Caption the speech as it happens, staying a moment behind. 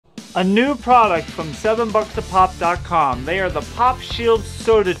A new product from 7bucksapop.com. They are the Pop Shield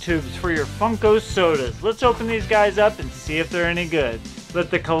soda tubes for your Funko sodas. Let's open these guys up and see if they're any good.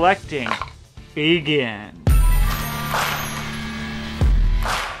 Let the collecting begin.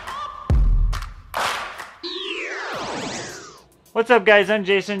 What's up guys, I'm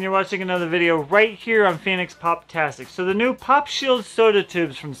Jason. You're watching another video right here on PhoenixPOPtastic. So the new Pop Shield soda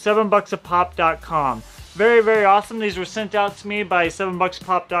tubes from 7bucksapop.com. Very, very awesome. These were sent out to me by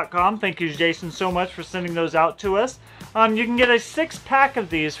 7bucksapop.com. Thank you, Jason, so much for sending those out to us. You can get a 6-pack of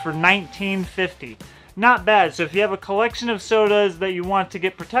these for $19.50. Not bad. So if you have a collection of sodas that you want to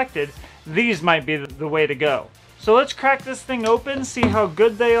get protected, these might be the way to go. So let's crack this thing open, see how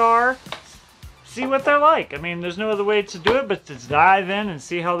good they are, see what they're like. I mean, there's no other way to do it but to dive in and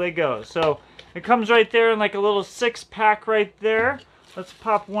see how they go. So it comes right there in like a little 6-pack right there. Let's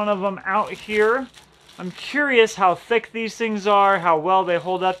pop one of them out here. I'm curious how thick these things are, how well they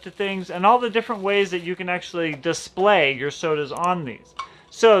hold up to things, and all the different ways that you can actually display your sodas on these.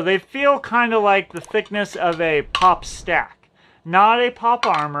 So they feel kind of like the thickness of a pop stack. Not a pop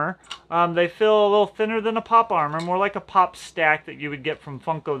armor. They feel a little thinner than a pop armor, more like a pop stack that you would get from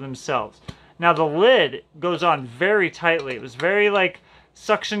Funko themselves. Now the lid goes on very tightly. It was very like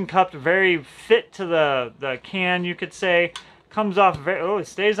suction cupped, very fit to the can, you could say. Comes off very, oh, it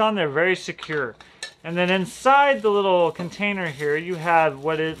stays on there very secure. And then inside the little container here, you have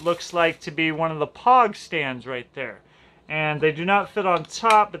what it looks like to be one of the POG stands right there. And they do not fit on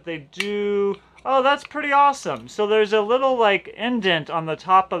top, but they do... Oh, that's pretty awesome. So there's a little like indent on the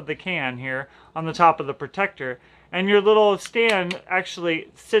top of the can here, on the top of the protector. And your little stand actually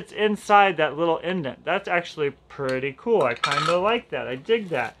sits inside that little indent. That's actually pretty cool. I kind of like that. I dig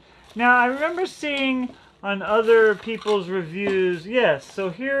that. Now, I remember seeing on other people's reviews, yes,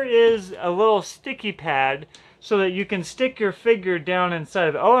 so here is a little sticky pad so that you can stick your figure down inside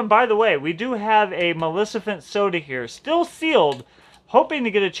of it. Oh, and by the way, we do have a Maleficent soda here, still sealed, hoping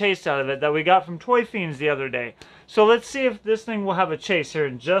to get a chase out of it that we got from Toy Fiends the other day. So let's see if this thing will have a chase here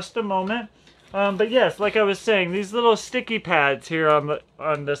in just a moment. But yes, like I was saying, these little sticky pads here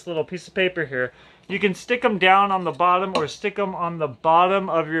on this little piece of paper here, you can stick them down on the bottom or stick them on the bottom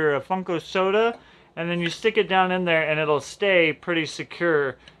of your Funko soda, and then you stick it down in there and it'll stay pretty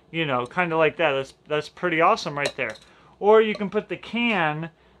secure, you know, kind of like that. That's pretty awesome right there. Or you can put the can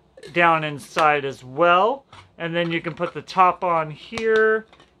down inside as well, and then you can put the top on here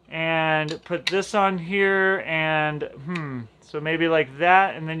and put this on here, and so maybe like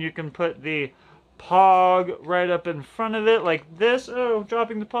that, and then you can put the POG right up in front of it like this. Oh,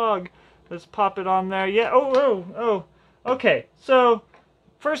 dropping the POG. Let's pop it on there. Yeah, oh, okay. So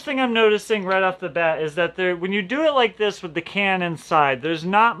first thing I'm noticing right off the bat is that when you do it like this with the can inside, there's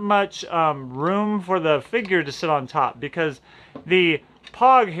not much room for the figure to sit on top, because the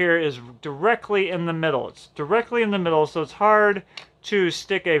POG here is directly in the middle. It's directly in the middle, so it's hard to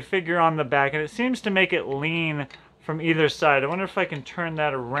stick a figure on the back, and it seems to make it lean from either side. I wonder if I can turn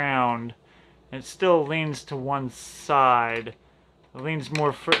that around. It still leans to one side. It leans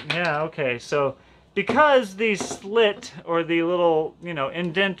more for, yeah, okay, so because the slit, or the little, you know,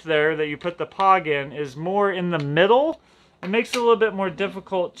 indent there that you put the POG in is more in the middle, it makes it a little bit more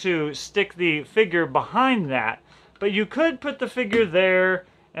difficult to stick the figure behind that. But you could put the figure there,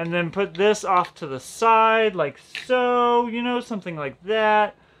 and then put this off to the side, like so, you know, something like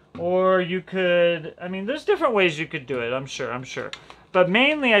that. Or you could, I mean, there's different ways you could do it, I'm sure. But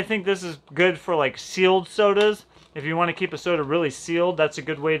mainly, I think this is good for, like, sealed sodas. If you want to keep a soda really sealed, that's a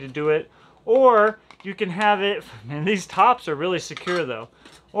good way to do it. Or you can have it, and these tops are really secure though.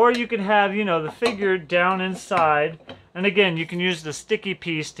 Or you can have, you know, the figure down inside. And again, you can use the sticky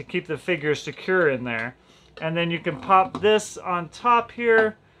piece to keep the figure secure in there. And then you can pop this on top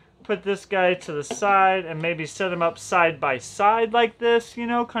here, put this guy to the side, and maybe set them up side by side like this, you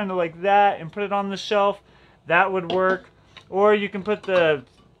know, kind of like that, and put it on the shelf. That would work. Or you can put the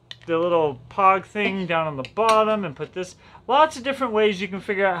little POG thing down on the bottom and put this. Lots of different ways you can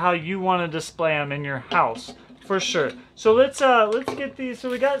figure out how you want to display them in your house, for sure. So let's get these. So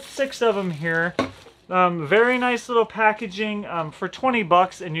we got 6 of them here. Very nice little packaging for 20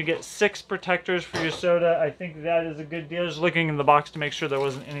 bucks, and you get 6 protectors for your soda. I think that is a good deal. Just looking in the box to make sure there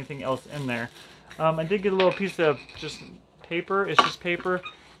wasn't anything else in there. I did get a little piece of just paper. It's just paper.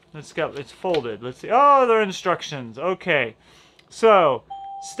 It's folded. Let's see. Oh, there are instructions. Okay. So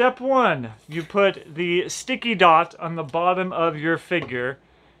step 1, you put the sticky dot on the bottom of your figure.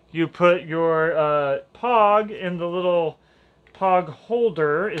 You put your POG in the little POG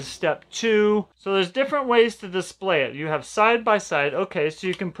holder is step 2. So there's different ways to display it. You have side by side. Okay, so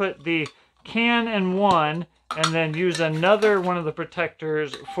you can put the can in one and then use another one of the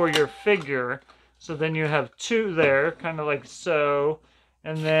protectors for your figure. So then you have two there, kind of like so.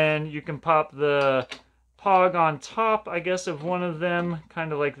 And then you can pop the pog on top, I guess, of one of them,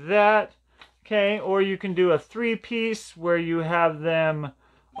 kind of like that. Okay, or you can do a three-piece where you have them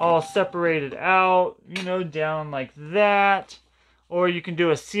all separated out, you know, down like that. Or you can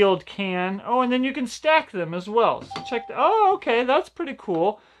do a sealed can. Oh, and then you can stack them as well. So check the, oh, okay, that's pretty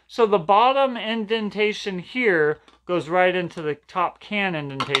cool. So the bottom indentation here goes right into the top can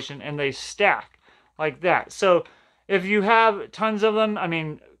indentation, and they stack like that. So if you have tons of them, I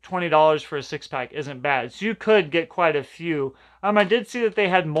mean, $20 for a 6-pack isn't bad. So you could get quite a few. I did see that they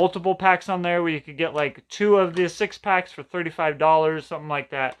had multiple packs on there where you could get like 2 of the 6-packs for $35, something like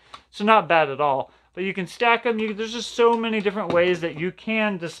that. So not bad at all. But you can stack them. There's just so many different ways that you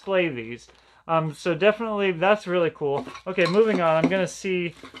can display these. So definitely, that's really cool. Okay, moving on. I'm going to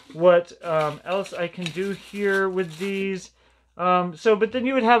see what else I can do here with these. But then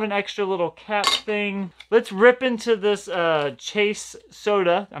you would have an extra little cap thing. Let's rip into this Chase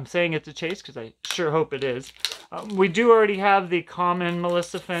soda. I'm saying it's a Chase because I sure hope it is. We do already have the common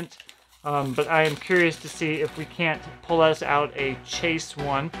Maleficent, but I am curious to see if we can't pull us out a Chase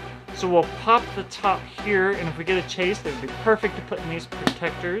one. So we'll pop the top here, and if we get a Chase, it would be perfect to put in these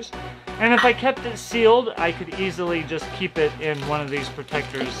protectors. And if I kept it sealed, I could easily just keep it in one of these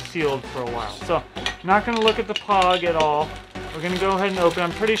protectors sealed for a while. So I'm not going to look at the pog at all. We're going to go ahead and open.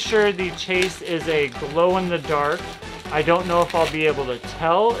 I'm pretty sure the Chase is a glow-in-the-dark. I don't know if I'll be able to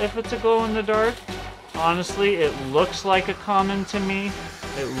tell if it's a glow-in-the-dark. Honestly, it looks like a common to me.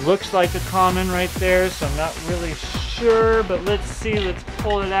 It looks like a common right there, so I'm not really sure. But let's see. Let's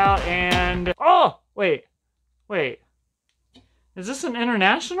pull it out and... Oh! Wait. Is this an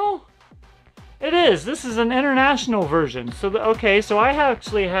international? It is. This is an international version. So, okay, so I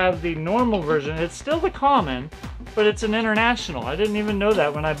actually have the normal version. It's still the common, but it's an international. I didn't even know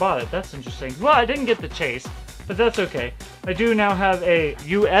that when I bought it. That's interesting. Well, I didn't get the Chase, but that's okay. I do now have a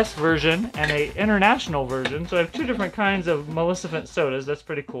US version and a international version, so I have 2 different kinds of Maleficent sodas. That's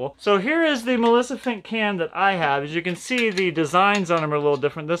pretty cool. So here is the Maleficent can that I have. As you can see, the designs on them are a little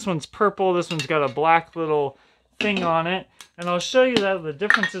different. This one's purple. This one's got a black little thing on it. And I'll show you that the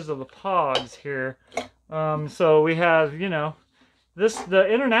differences of the pogs here. So we have, you know, the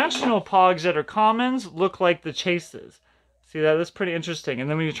international pogs that are commons look like the Chases. See that? That's pretty interesting. And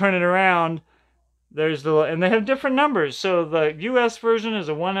then when you turn it around, there's the, and they have different numbers. So the US version is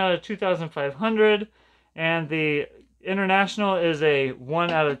a 1 out of 2,500, and the international is a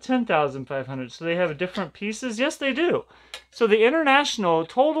 1 out of 10,500. So they have different pieces. Yes, they do. So the international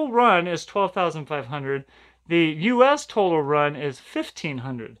total run is 12,500. The US total run is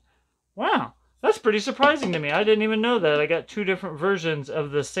 1,500. Wow, that's pretty surprising to me. I didn't even know that. I got 2 different versions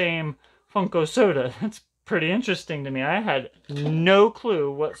of the same Funko soda. That's pretty interesting to me. I had no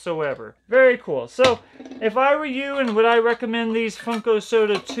clue whatsoever. Very cool. So, if I were you, and would I recommend these Funko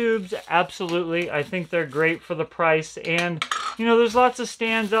soda tubes? Absolutely. I think they're great for the price. And, you know, there's lots of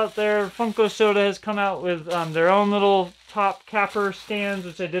stands out there. Funko soda has come out with their own little top capper stands,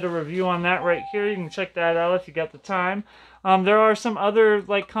 which I did a review on that right here. You can check that out if you got the time. There are some other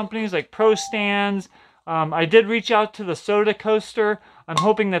companies like Pro Stands. I did reach out to the Soda Coaster. I'm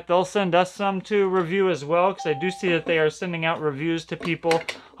hoping that they'll send us some to review as well, because I do see that they are sending out reviews to people.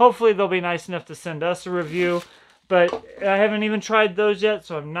 Hopefully they'll be nice enough to send us a review, but I haven't even tried those yet,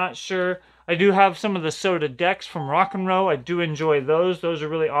 so I'm not sure. I do have some of the soda decks from Rock and Roll. I do enjoy those. Those are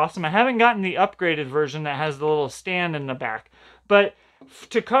really awesome. I haven't gotten the upgraded version that has the little stand in the back. But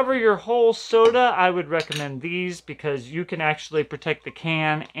to cover your whole soda, I would recommend these because you can actually protect the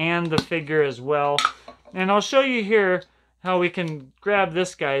can and the figure as well. And I'll show you here how we can grab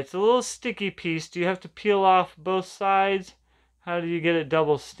this guy. It's a little sticky piece. Do you have to peel off both sides? How do you get it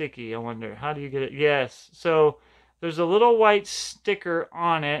double sticky, I wonder? How do you get it? Yes. So there's a little white sticker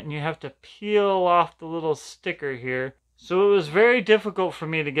on it, and you have to peel off the little sticker here. So it was very difficult for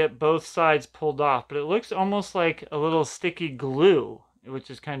me to get both sides pulled off, but it looks almost like a little sticky glue, which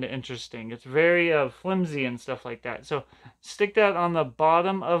is kind of interesting. It's very flimsy and stuff like that. So stick that on the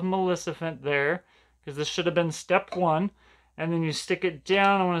bottom of Maleficent there, because this should have been step 1. And then you stick it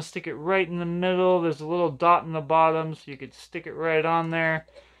down. I want to stick it right in the middle. There's a little dot in the bottom, so you could stick it right on there.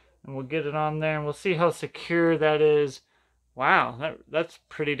 And we'll get it on there, and we'll see how secure that is. Wow, that's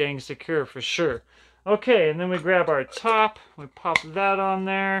pretty dang secure for sure. Okay, and then we grab our top. We pop that on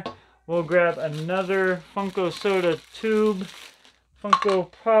there. We'll grab another Funko soda tube.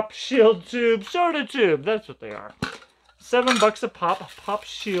 Funko Pop Shield tube. Soda tube, that's what they are. $7 a pop. Pop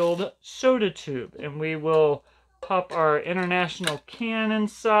Shield soda tube. And we will pop our international can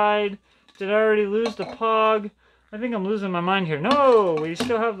inside. Did I already lose the pog? I think I'm losing my mind here. No, we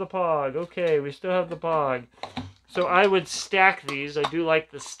still have the pog. Okay, we still have the pog. So I would stack these. I do like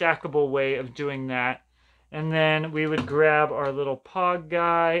the stackable way of doing that. And then we would grab our little pog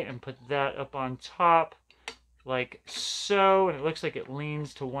guy and put that up on top like so. And it looks like it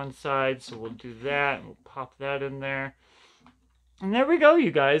leans to one side, so we'll do that. And we'll pop that in there. And there we go,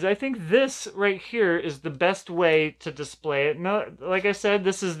 you guys. I think this right here is the best way to display it. No, like I said,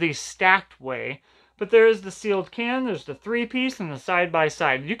 this is the stacked way. But there is the sealed can, there's the 3-piece, and the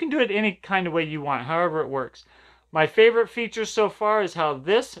side-by-side. You can do it any kind of way you want, however it works. My favorite feature so far is how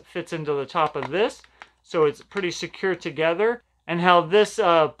this fits into the top of this, so it's pretty secure together, and how this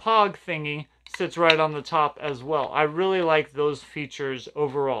pog thingy sits right on the top as well. I really like those features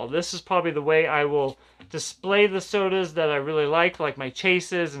overall. This is probably the way I will display the sodas that I really like my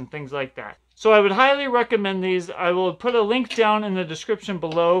chases and things like that. So I would highly recommend these. I will put a link down in the description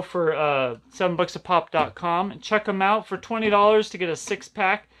below for 7bucksapop.com. Check them out. For $20 to get a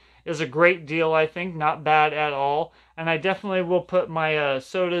 6-pack is a great deal, I think. Not bad at all. And I definitely will put my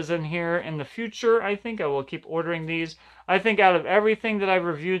sodas in here in the future. I think I will keep ordering these. I think out of everything that I've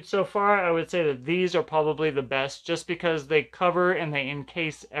reviewed so far, I would say that these are probably the best just because they cover and they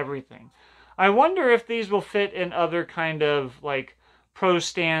encase everything. I wonder if these will fit in other kind of like pro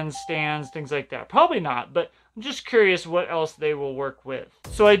stands, things like that. Probably not, but I'm just curious what else they will work with.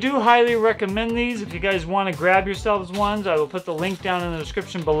 So I do highly recommend these. If you guys want to grab yourselves ones, I will put the link down in the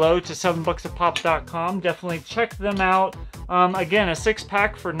description below to 7bucksapop.com. Definitely check them out. Again, a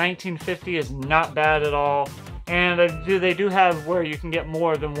 6-pack for $19.50 is not bad at all. And they do have where you can get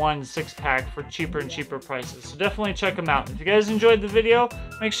more than one 6-pack for cheaper and cheaper prices. So definitely check them out. If you guys enjoyed the video,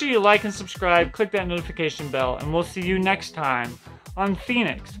 make sure you like and subscribe, click that notification bell, and we'll see you next time on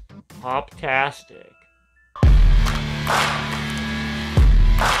PhoenixPOPtastic.